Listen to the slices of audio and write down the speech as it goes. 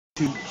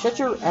Shut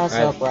your ass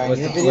Alright, up, Ryan.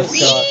 Your let's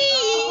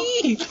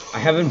videos suck. I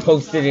haven't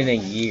posted in a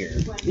year.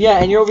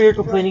 Yeah, and you're over here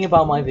complaining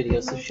about my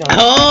videos, so shut up.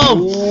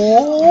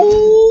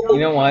 Oh! You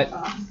know what?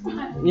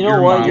 You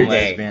know what? You're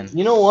gay. lesbian.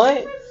 You know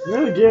what?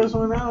 You're the gayest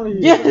one out of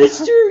here. Yeah, that's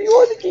true. You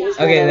are the gayest.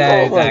 Okay, one that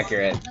of is all of us.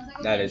 accurate.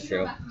 That is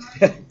true.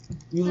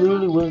 You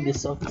literally willing to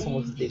suck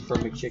someone's dick for a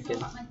McChicken.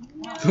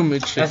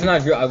 That's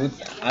not true.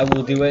 I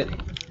will do it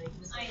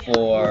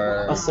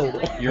for A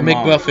soda. Your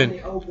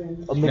McMuffin.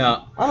 A Mc-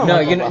 no. I don't No,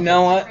 like you McMuffins.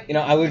 know what? You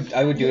know,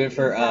 I would do it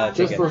for Just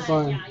tickets. for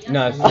fun.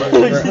 No,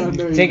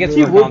 for tickets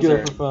You for would do it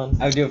concert. for fun.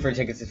 I would do it for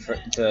tickets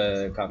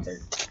to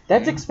concert.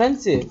 That's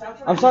expensive.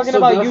 I'm talking So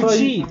about that's you why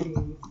cheap.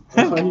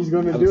 That's why he's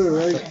gonna do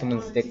it, Suck right?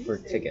 someone's dick for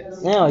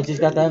tickets. No, I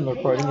just got that in the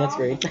recording. That's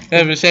great.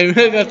 Yeah, but same.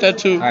 I got that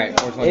too. Alright,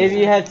 420. If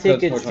you had So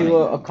it's tickets to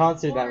 420. a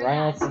concert that Ryan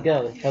wants to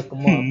go, hook 'em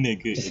up.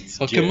 Nigga, it's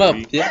Hook him up.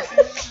 Yeah.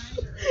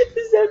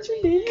 Is that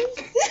your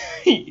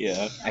name?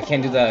 Yeah. I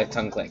can't do the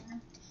tongue click.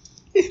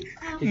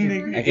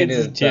 Nigga, I can do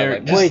it's the Jerry.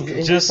 like, Just- Wait,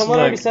 is just someone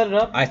already look. set it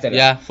up? I said it.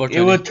 Yeah. It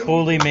 420. would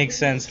totally make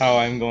sense how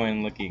I'm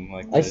going looking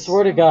like I this.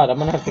 swear to God, I'm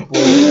gonna have to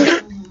blow.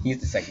 He's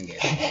the second game.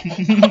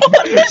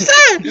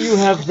 You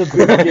have the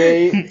big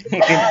gate.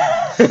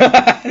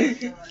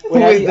 Who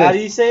Wait, is how do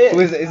this? you say it? Who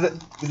is it?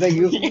 Is that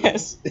you?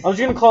 Yes. I was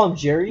gonna call him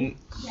Jerry.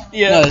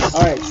 Yeah.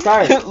 Alright,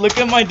 start. Look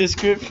at my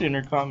description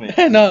or comment.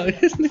 No.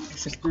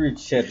 Screw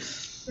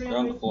chips. They're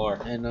on the floor.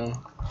 I know.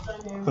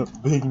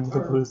 Big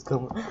nipples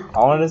coming. I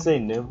want to say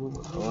nibble.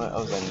 I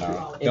was like,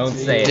 no. Don't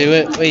say it. Do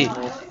it. Wait.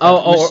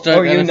 Oh, Start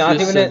are you and not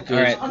feel doing so it?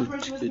 Alright.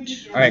 good.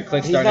 Alright,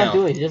 click He's start not now.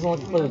 doing it. He doesn't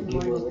want to play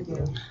with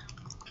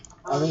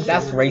you.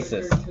 That's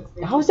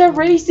racist. How is that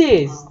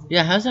racist?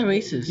 Yeah. How's that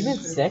racist? You meant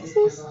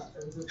sexist?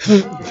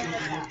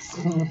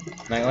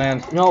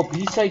 Nightland. No,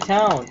 beachside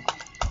town.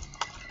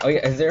 Oh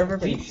yeah, has there ever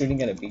been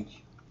shooting at a beach?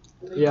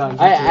 Yeah.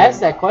 I asked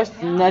that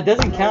question. That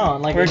doesn't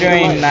count. Like We're if you're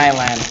doing like-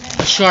 Nightland.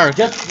 A shark.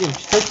 Just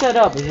search that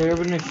up. Is there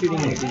ever been a shooting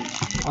in the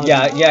beach? On a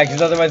Yeah, beach? yeah,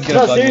 because otherwise it's gonna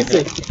No, bug me.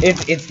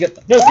 seriously. It's good.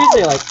 No,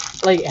 seriously.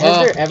 Like has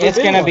there ever It's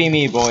been gonna one? be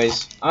me,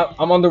 boys.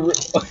 I'm on the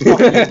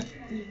roof.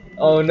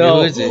 Oh no.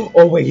 Who is it?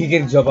 Oh wait, he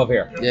can jump up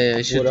here. Yeah.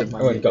 Yeah. Shoot What up, them. my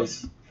Alright, go.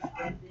 niggas?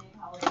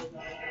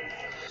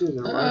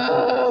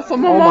 For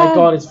my Oh mom. my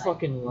God, it's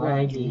fucking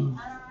laggy.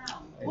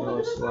 I know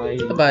it's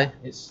laggy. Bye.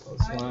 It's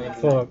laggy.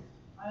 Fuck.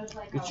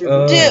 Get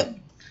your Dip.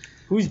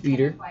 Who's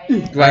beater?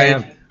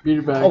 Ryan. Beat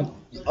it back.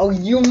 Oh,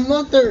 you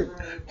mother!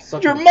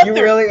 Suck Your it. mother.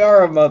 You really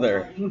are a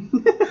mother.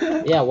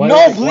 Yeah, why? No,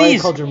 Why you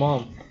please. called your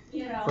mom?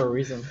 For a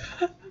reason.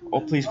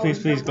 Oh, please, please,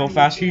 please, go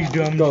faster, you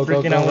dumb Go,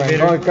 go, freaking go,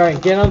 elevator. Ryan. Ryan,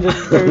 get on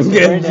this person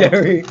Get right now.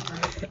 Jerry.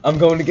 I'm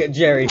going to get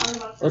Jerry.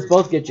 Let's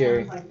both get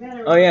Jerry.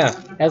 Oh yeah.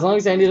 As long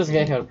as Andy doesn't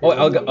get hurt. Oh,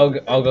 I'll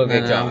go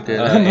get John. I'm good.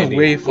 Andy. I'm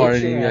way Get farther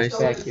than your you ass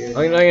guys. back here.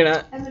 Oh no, you're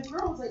not.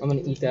 I'm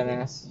gonna eat that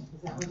ass.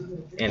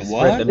 And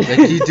What? spread them.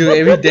 Like you do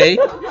every day.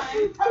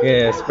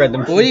 Yeah, spread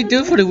them. What do you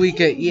do for the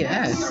weekend? Eat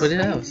ass. What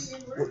else?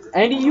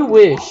 Andy, you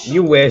wish.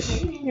 You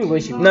wish. You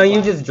wish you. No,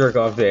 you just jerk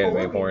off to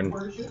anime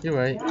porn. You're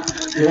right.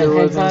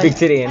 Big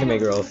titty anime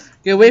girls.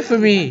 Get away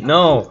from me.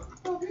 No.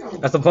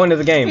 That's the point of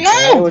the game.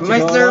 No! What you My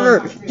doing?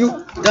 server.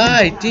 You.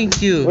 Die.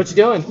 Thank you. What you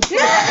doing?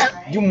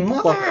 You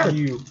mother. Fuck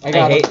you. I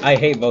got him. I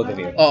hate both of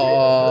you.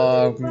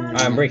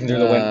 I'm breaking through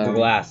the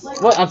glass.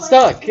 What? I'm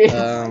stuck. Okay,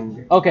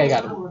 Um. I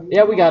got him.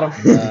 Yeah, we got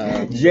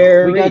him.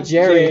 Jerry. We got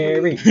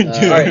Jerry.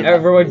 Alright,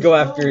 everyone go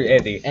after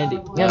Eddie. Andy.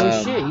 Yeah,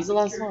 no shit. He's the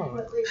last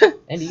one.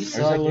 Andy, you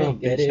suck. a You little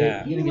don't get bitch it.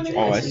 at? You didn't get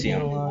your Oh, I ass see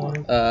eaten him.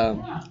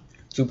 alive.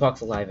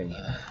 Tupac's alive in you.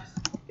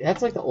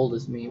 That's like the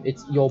oldest meme.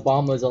 It's Yo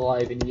Obama's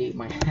alive and he ate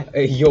my ass.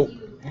 Yo.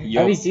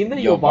 Have you seen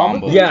the Yo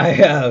Bamba? Yeah, I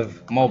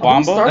have.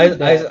 Mobamba?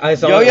 started- I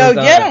saw Yo, it yo, with,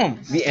 get him!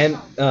 The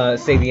N,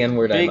 say the N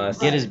word I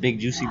must. Get his big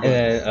juicy And butt.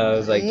 then I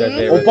was like, Darth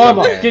Vader was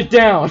Obama, there. get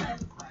down.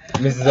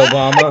 Mrs.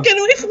 Obama. Get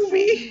away from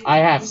me. I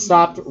have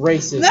stopped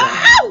racism.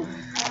 No.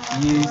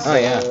 You Oh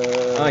yeah.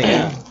 suck. Oh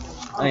yeah.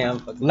 I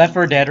am. Left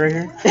 4 Dead right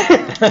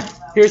here.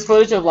 Here's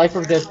footage of Life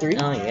of Death 3.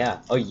 Oh yeah.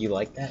 Oh, you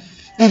like that?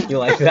 You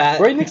like that?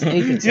 Right next to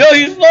anything. Yo,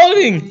 he's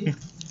floating!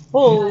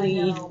 Holy.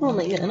 Oh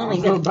my god. Oh my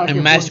god.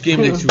 And match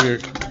game looks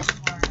weird.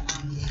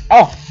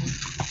 Oh!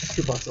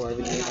 Tupac's alive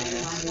and he ate my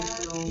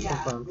ass.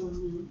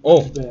 Confirmed.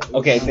 Oh.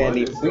 Okay,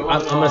 Sandy.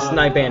 I'm gonna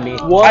snipe Andy.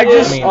 What I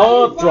is just-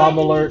 up,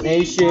 Drama Alert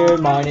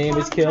Nation? My name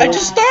is Kill. I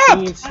just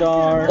stopped! Team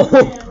Star.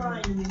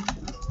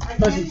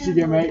 That's what you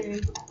get,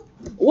 mate.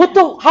 What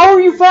the? How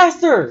are you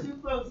faster?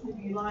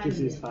 Because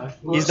he's fast.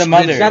 He's the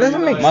mother. That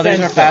doesn't make Mothers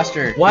sense. are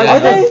faster. Why Yeah.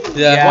 would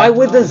they? Yeah. Why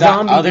would the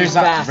zombie Other be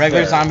faster?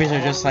 regular zombies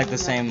are just like the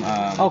same.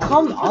 Oh,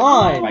 come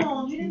on. Like,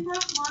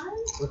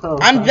 Look how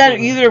I'm fast dead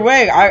he is. either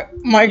way.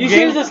 My You should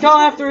have game, just gone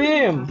after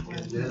him.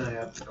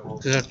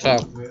 Just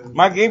talk.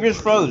 my game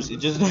just froze. It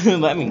just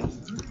didn't let me.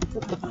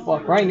 What the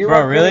fuck, Ryan? Your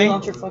Bro, really?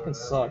 launcher fucking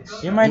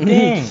sucks. Give my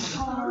thing,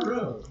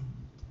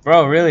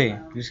 bro. Really?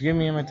 Just give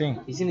me my thing.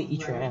 He's gonna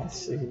eat your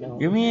ass. So you know.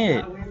 Give me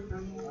it.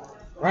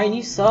 Ryan,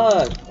 you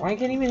suck. Ryan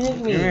can't even hit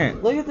me. Give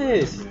it. Look at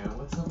this.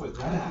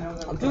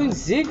 I'm doing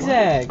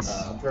zigzags.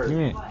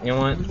 You know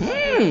what?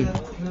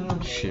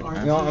 Shit, You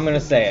man. know what? I'm gonna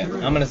say it.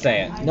 I'm gonna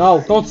say it.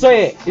 No, don't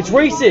say it. It's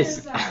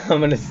racist. I'm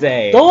gonna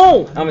say.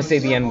 Don't. I'm gonna say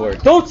the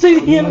N-word. Don't say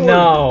the N-word.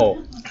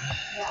 No.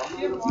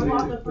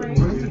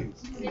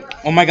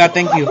 Oh my god,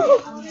 thank you.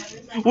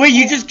 Wait,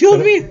 you just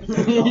killed me? No.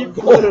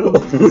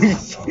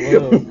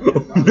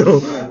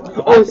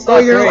 Oh,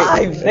 you're Great.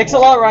 alive. Thanks a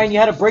lot, Ryan. You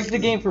had to break the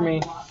game for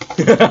me.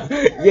 You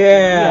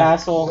Yeah.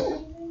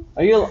 asshole.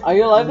 Are you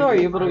alive though? Are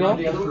you able to go?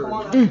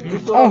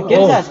 Oh,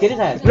 Get his ass. Get his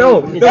ass.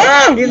 No. Get his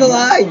ass. He's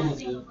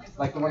alive.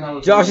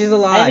 Josh is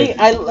alive.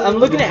 Andy, I'm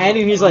looking at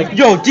Andy and he's like,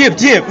 Yo, dip.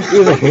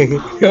 He's like,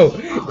 yo,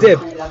 dip.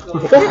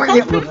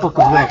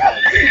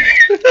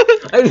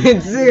 I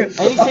didn't see it.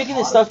 and he's taking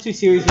this stuff too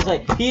serious. He's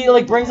like, he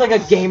like brings like a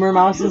gamer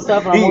mouse and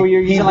stuff, and I'm over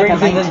here He using like a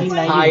brings an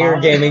 1990 entire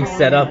mouse. gaming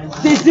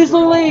setup. This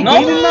look like a No!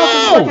 gaming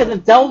mouse. This is like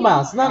a Dell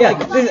mouse. It's not Yeah,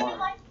 like this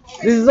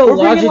is a we're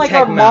bringing Logitech like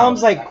our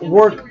mom's mouse. like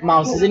work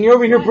mouses, and you're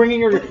over here bringing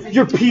your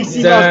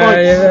PC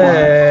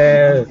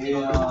mouse. Going,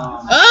 No,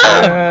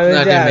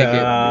 I didn't make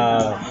it.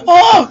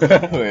 Oh!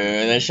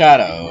 Where the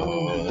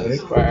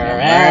shadows?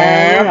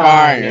 Where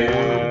are you?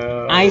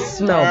 I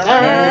smell.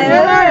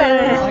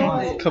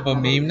 Cup of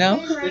meme now?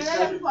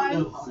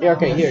 yeah,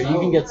 okay, here you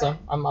can get some.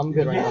 I'm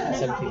good right now for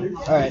 17.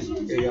 All right,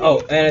 here you go. Oh,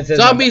 and it says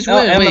Zombies oh,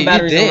 win. and Wait, my you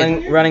battery's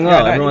did. running low.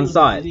 Yeah, I- Everyone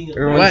saw it.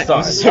 Everyone What? saw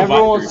it.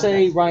 Everyone will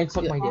say Ryan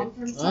suck my dick.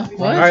 Huh? All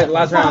What? right,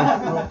 last round.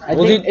 I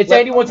We'll think do- it's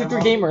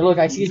Andy123 Gamer. Look,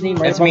 I see his name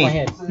right That's above me. my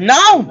head.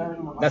 No!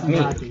 That's me.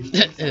 Dude,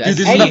 this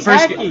is the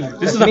first game.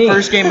 This is the the first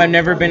first game I've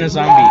never been a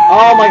zombie.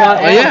 Oh my god.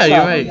 Oh, and yeah, I'm you're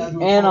stuck.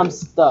 right. And I'm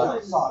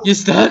stuck. You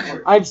stuck?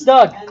 I'm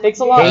stuck. Thanks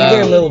a lot. Hey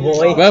there, little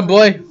boy. Well,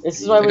 boy.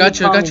 This is why I got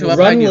you, I got you. we I'll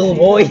Run, find you. little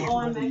boy.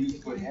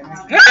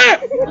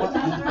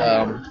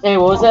 Hey,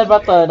 what was that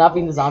about the not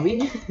being the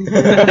zombie?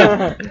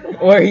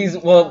 Or he's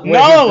well. what if he's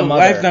the No! mother?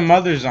 Like the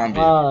mother zombie.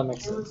 Oh, that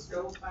makes sense.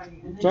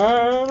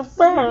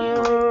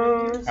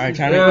 Alright,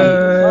 time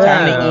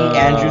to eat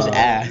Andrew's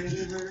ass.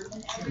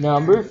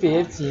 Number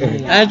 15.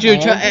 Andrew,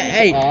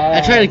 hey, I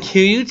ass. tried to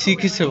kill you so you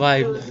could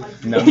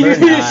survive. Number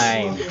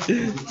 9.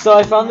 So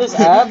I found this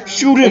app.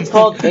 Shoot him! It's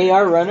called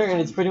AR Runner, and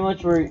it's pretty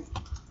much where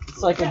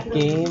it's like a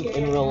game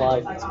in real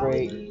life. It's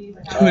great.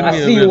 I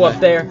see you up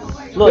there.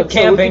 Look, Quit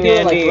camping, so we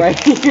can do Andy. it,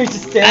 like, right here,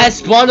 just stand. I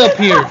spawned up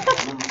here.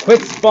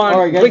 Quit spawn.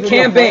 Alright, guys, Quit we're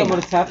gonna play. I'm camping.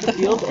 gonna tap the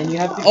field, and you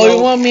have to. Oh, go,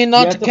 you want me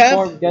not you to have camp?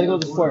 Form, you gotta go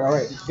to square.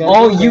 Alright.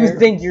 Oh, you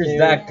think you're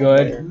that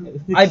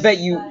good? I bet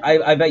you.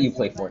 I bet you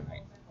play Fortnite.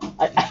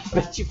 I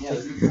bet you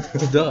play.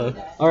 Duh.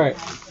 Alright,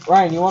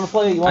 Ryan, you wanna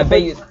play? You wanna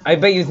play? I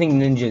bet you think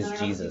Ninja's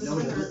Jesus. No,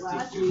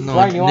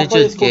 Ryan, you wanna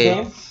play Ninja's this cool gay.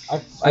 game?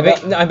 I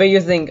bet you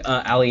think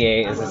Ali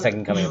is the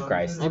second coming of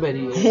Christ. I bet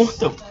he is. What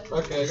the?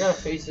 Okay, I gotta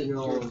face it.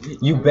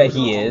 You bet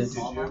he is.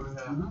 Have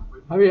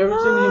you ever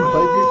seen him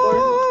play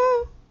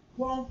before?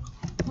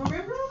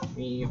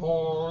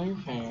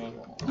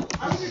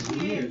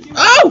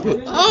 Oh!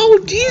 Oh,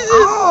 Jesus!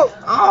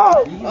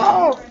 Oh!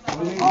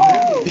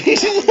 He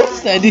just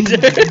standing there.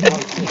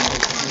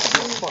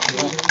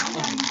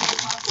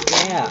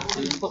 Yeah.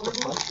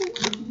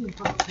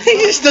 He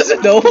just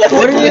doesn't know what What to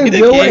are you play the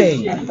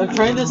doing? game. I'm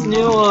trying this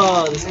new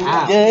this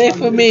app. Yeah,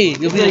 for me.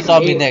 You'll be the like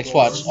zombie eight- next.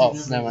 Watch. Oh,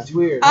 never mind. It's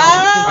weird. All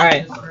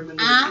right.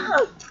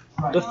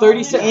 The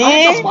 30-second. I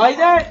have to buy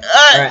that?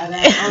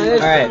 All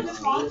right.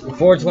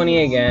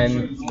 420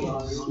 again.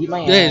 Eat my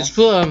Yeah, it's ass.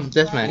 cool.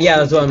 Deathmatch. Yeah,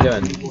 that's what I'm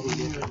doing.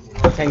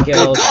 10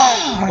 kills.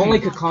 Only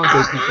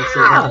Kakonde people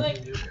say that.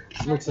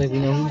 Looks like we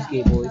know who's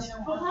gay, boys.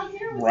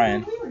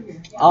 Ryan.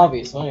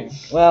 Obviously.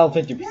 Well,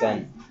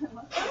 50%.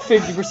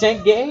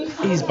 50% gay?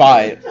 He's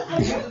bi.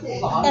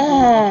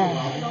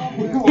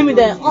 Give me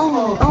that.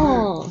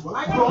 Oh.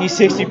 He's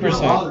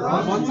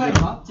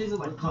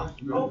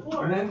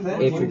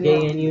 60%. If you're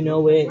gay and you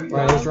know it,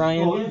 right is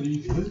Ryan.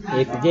 If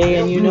you're gay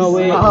and you know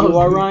it, you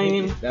are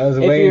Ryan. That was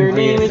If waiting your for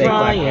you name to is say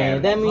black hair.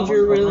 Ryan, that means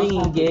you're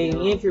really gay.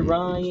 If you're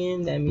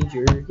Ryan, that means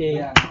you're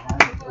gay.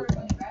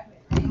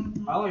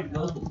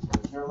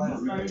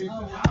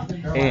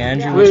 Hey,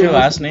 Andrew, what's your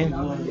last name?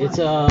 It's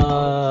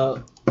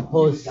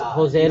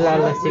Jose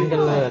la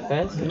single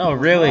Lopez. No,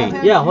 really.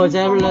 Yeah,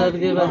 Jose la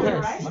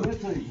Lopez.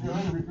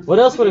 What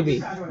else would it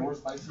be?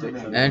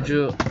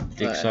 Andrew,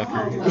 dick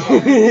sucker.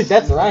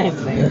 That's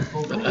Ryan's name.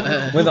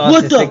 When the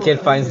autistic kid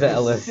finds the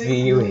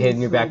LSD you hid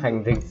in your backpack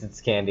and thinks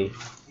it's candy.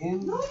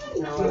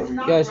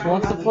 Guys, who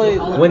wants to play?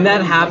 When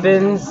that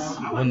happens,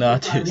 When the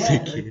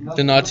autistic kid.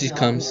 The Nazis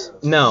comes.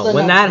 no.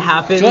 When that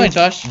happens, Join,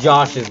 Josh.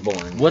 Josh is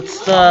born. What's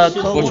the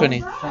code?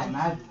 420.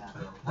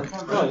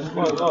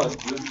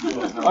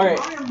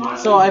 Alright,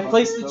 so I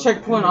placed the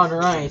checkpoint on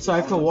Ryan, so I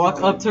have to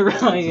walk up to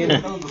Ryan,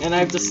 and I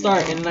have to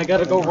start, and then I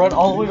gotta go run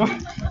all the way over.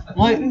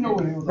 What?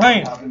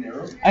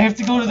 Ryan, I have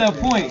to go to that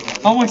point.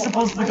 How am I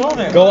supposed to go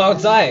there? Go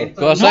outside.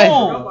 Go outside.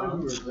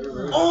 No!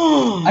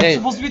 Oh, I'm Hey.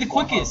 supposed to be the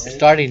quickest.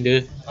 Starting,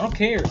 dude. I don't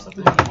care.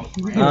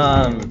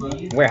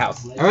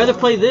 Warehouse. I'd rather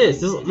play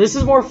this. This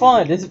is more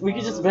fun. We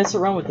can just mess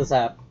around with this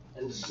app.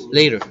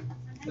 Later.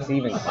 What's it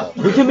even called?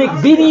 We can make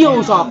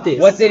videos off this.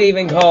 What's it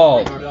even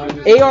called?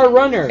 AR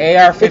Runner?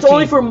 AR-15. It's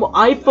only for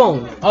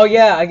iPhone. Oh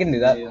yeah, I can do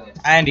that.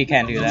 Andy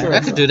can't do that. Sure. I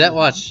could do that.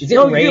 Watch. Is it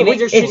No, you raining? do,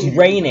 you're It's shitting.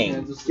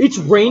 raining. It's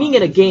raining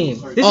in a game.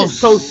 This Oh. is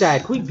so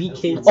sad. Can we beat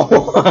kids?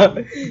 Oh,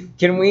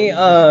 can we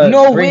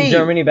No, bring wait.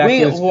 Germany back to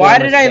its Why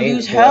former did I state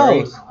lose of glory?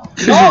 health?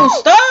 No,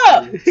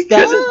 stop!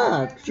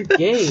 Stop. You're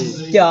gay.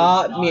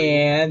 Stop,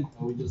 man.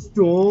 Stop.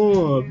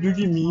 Look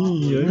at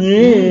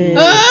me.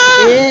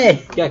 Ah! Yeah.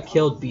 Got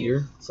killed,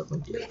 beater.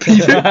 Something like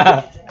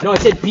that. No, I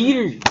said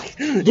beater.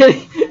 Get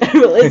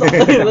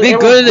it? Be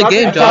good at the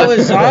game, Josh. Josh. I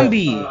was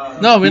zombie.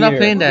 No, we're not Here.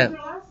 playing that.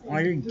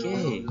 Why you're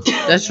gay?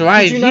 That's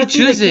right. Did you He not see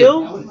the choose it.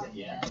 kill?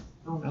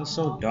 That's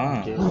so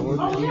dumb.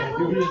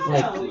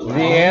 Like,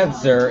 The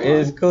answer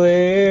is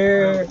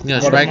clear.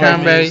 Yes, right,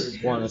 Cranberry.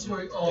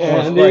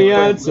 and the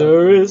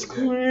answer is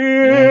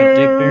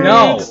clear.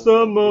 No. It's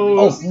the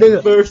most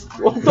nigga. first.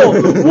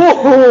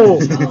 Whoa!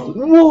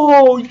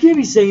 Whoa! You can't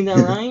be saying that,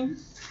 Ryan.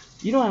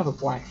 You don't have a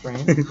black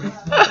friend.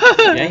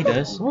 Yeah, he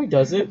does. No, he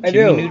doesn't. I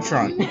do.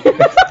 Neutron.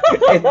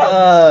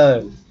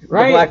 It's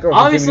Right? black girl from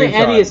Obviously, Jimmy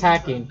Neutron. Andy is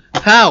hacking.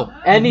 How?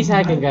 Andy's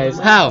hacking, guys.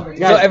 How? So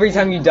Guys, every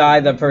time you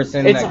die, the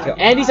person it's that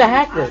Andy's a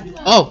hacker.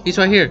 Oh, he's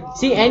right here.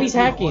 See, Andy's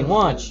hacking.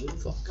 Watch.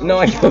 No,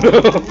 I killed him.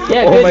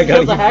 Yeah, Oh good. my You god,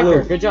 killed the he hacker.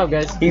 flew. Good job,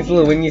 guys. He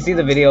flew. When you see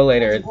the video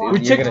later, you're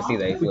checked- gonna see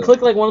that he We flew.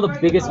 clicked like one of the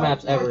biggest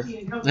maps ever.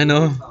 I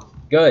know.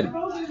 Good.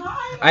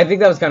 I think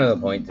that was kind of the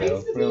point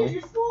too.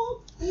 Really?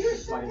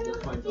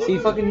 See,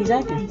 fucking, he's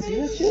hacking. See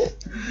that shit?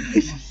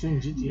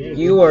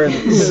 You were.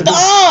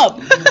 Stop!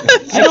 I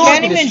don't can't want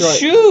to even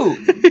destroy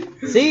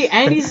shoot. See,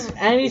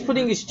 Andy's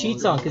putting his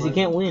cheats on because he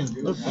can't win.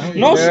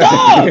 No,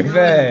 stop!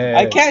 I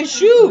I can't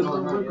shoot.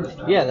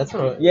 Yeah, that's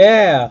what.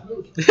 Yeah.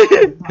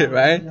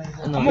 Right?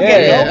 I'm I'm not gonna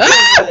Yeah.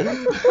 get no.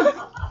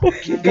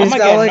 You I'm gonna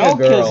sound get like no a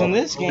girl. kills in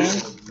this game.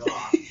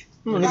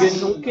 I'm gonna get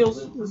no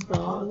kills.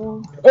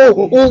 Oh.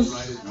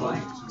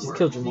 Just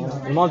killed your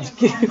mom. Your mom just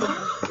killed you.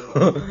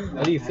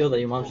 How do you feel that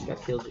your mom just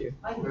got killed here?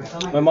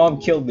 My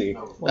mom killed me.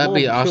 That'd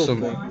be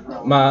awesome.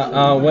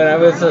 My when I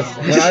was 4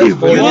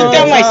 You looked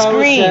at my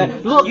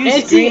screen. Look, You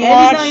Andy, screen Andy's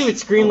not watch? even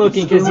screen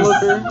looking because he's.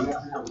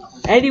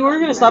 Andy, we're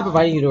gonna stop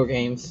inviting you to our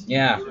games.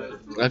 Yeah.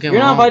 Okay, You're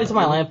not Mom. invited to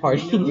my LAN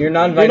party. You're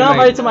not You're invited. not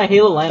invited to my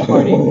Halo LAN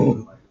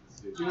party.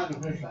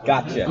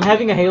 Gotcha. I'm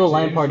having a Halo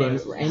LAN party and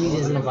Andy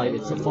isn't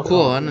invited, so fuck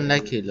Cool, off. I don't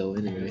like Halo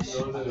anyways.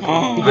 Because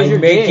I'm you're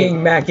making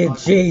gay. mac and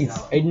cheese.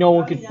 And no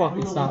one can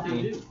fucking stop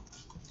me.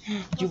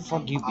 You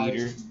fuck you,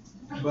 Peter.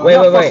 Wait.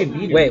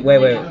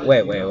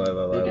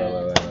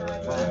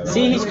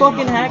 See, he's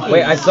fucking hacking.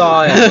 Wait, I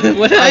saw it.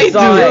 What did I I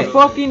saw do? it. You're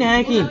fucking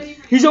hacking.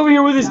 He's over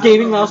here with his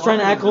gaming mouse trying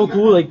to act all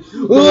cool, like.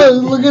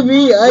 Look at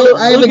me. I'm a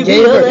Look at me,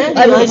 gamer.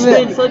 I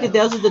spent fucking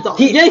thousands of dollars.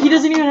 Yeah, he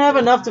doesn't even have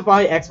enough to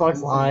buy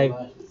Xbox Live.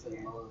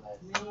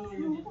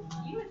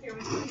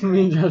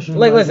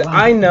 Like, listen,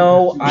 I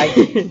know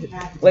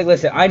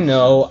I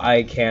know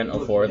I can't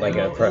afford like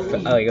a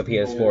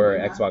PS4 or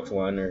Xbox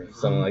One or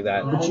something like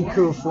that. But you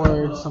could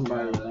afford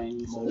somebody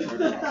 90.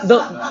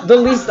 The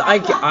least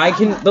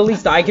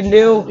I can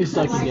do You're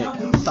sucking dick.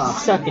 Stop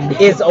sucking dick.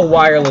 is a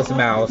wireless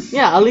mouse.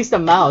 Yeah, at least a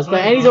mouse.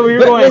 But Andy's over here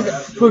But going.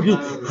 listen- fucking.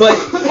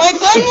 But My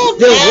gun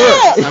won't still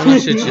works. I'm gonna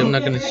shoot you. I'm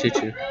not gonna shoot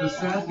you.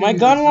 My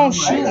gun won't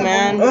shoot,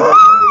 man.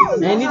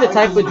 Andy the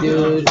type of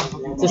dude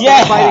to start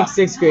Yeah. fighting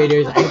 6th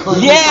graders and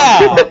calling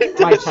Yeah.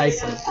 Mike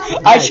Tyson.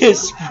 I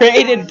just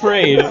sprayed and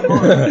prayed.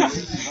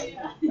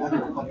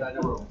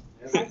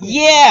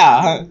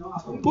 Yeah.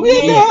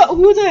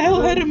 Who the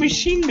hell had a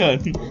machine gun?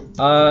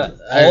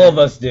 all of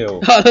us do.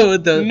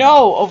 With the Oh.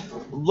 no, a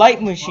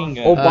light machine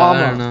gun. Obama.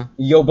 I don't know.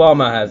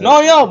 Obama has it.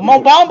 No,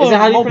 Mobamba. Is that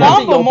how you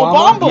pronounce it,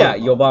 Mobamba. Yeah,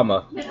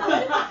 Obama.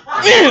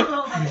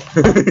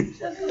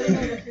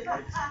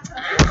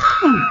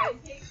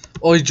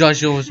 Oh,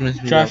 Josh, you almost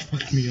messed me Josh up.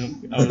 fucked me up.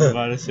 I was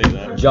about to say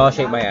that. Josh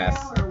ate my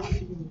ass.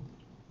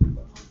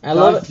 I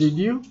love it. Did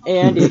you? Hey,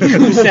 Andy.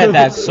 You said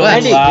that so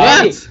Andy,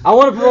 loud. Andy, I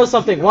want to propose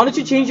something. Why don't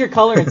you change your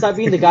color and stop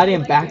being the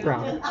goddamn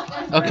background?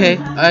 Okay,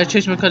 I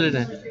changed my color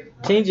then.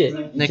 Change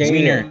it. Next Change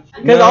winner.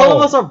 Because all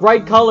of us are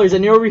bright colors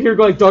and you're over here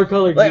going dark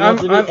color. Like, You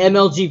have to be I'm-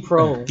 MLG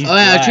Pro. He's Oh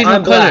yeah, I black. changed my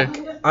I'm color.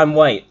 black. I'm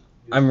white.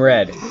 I'm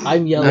red.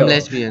 I'm yellow. I'm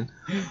lesbian.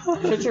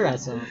 Shut your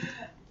ass up.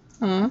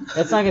 Huh?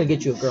 That's not gonna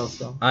get you a girl,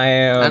 still.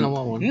 I I don't am.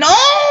 want one. Did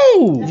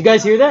No! you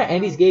guys hear that?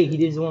 Andy's gay. He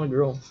doesn't want a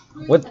girl.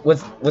 What's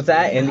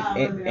that? Andy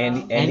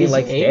Andy's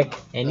likes gay? dick.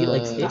 Andy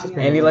likes dicks.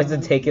 Andy likes to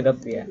take it up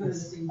the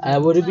ass. I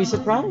wouldn't be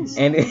surprised.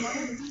 Andy.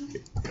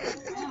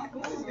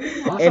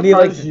 I'm Andy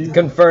likes surprised you-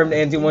 confirmed.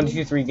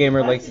 Andy123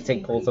 gamer likes to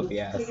take pulls up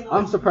the ass.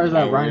 I'm surprised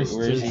that Ryan's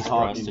Where's just these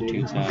talking,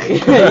 dude.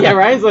 prostitutes at? Yeah,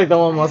 Ryan's like the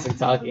one mostly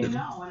talking.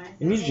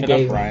 He needs to Shut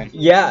gay. up, Ryan.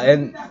 Yeah,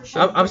 and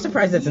I'm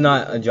surprised it's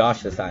not a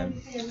Josh this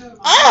time.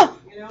 Ah!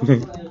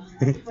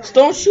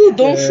 Don't shoot,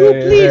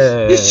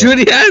 please. He's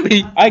shooting at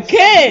me. I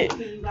can't.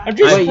 I'm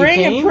just Wait, you praying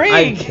came? and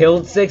praying. I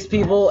killed 6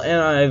 people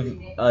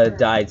and I've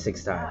died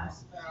 6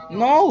 times.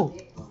 No.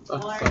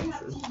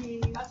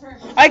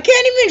 I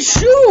can't even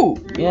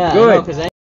shoot. Yeah, Good. because